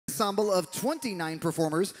ensemble of 29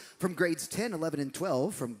 performers from grades 10, 11, and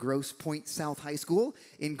 12 from Grosse Pointe South High School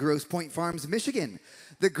in Grosse Pointe Farms, Michigan.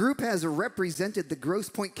 The group has represented the Grosse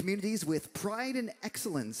Pointe communities with pride and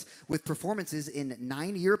excellence with performances in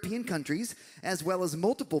 9 European countries, as well as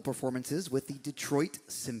multiple performances with the Detroit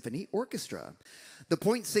Symphony Orchestra. The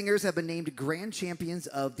Pointe Singers have been named grand champions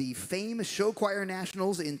of the Fame Show Choir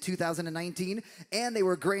Nationals in 2019, and they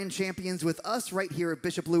were grand champions with us right here at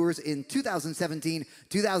Bishop Luers in 2017,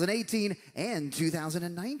 2018, and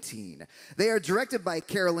 2019. They are directed by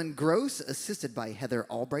Carolyn Gross, assisted by Heather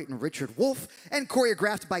Albrecht and Richard Wolf, and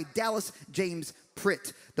choreographed by Dallas James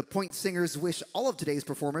Pritt. The Pointe Singers wish all of today's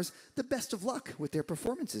performers the best of luck with their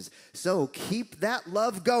performances. So keep that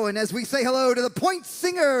love going as we say hello to the Pointe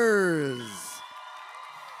Singers.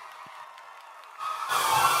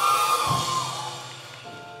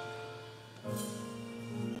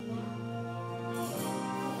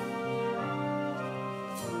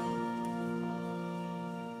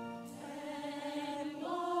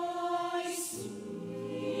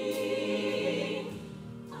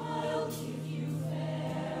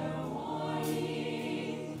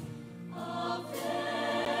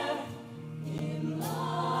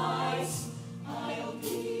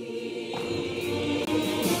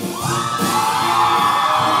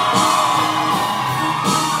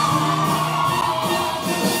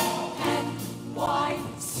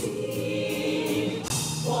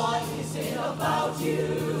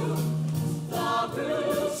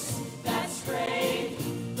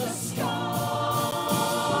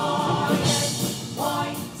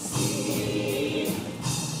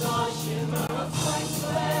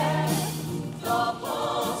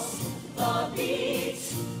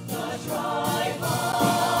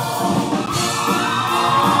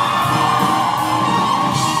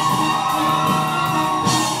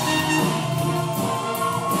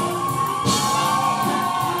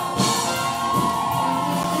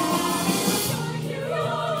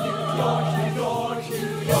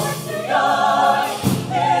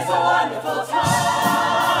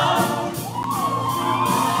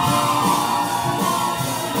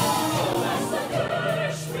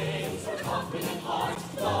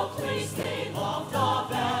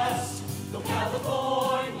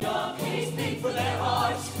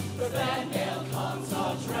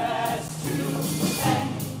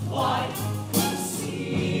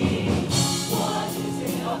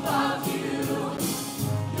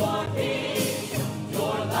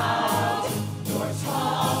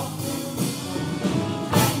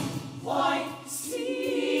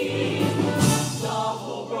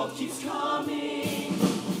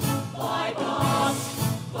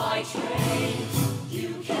 By train,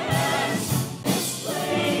 you can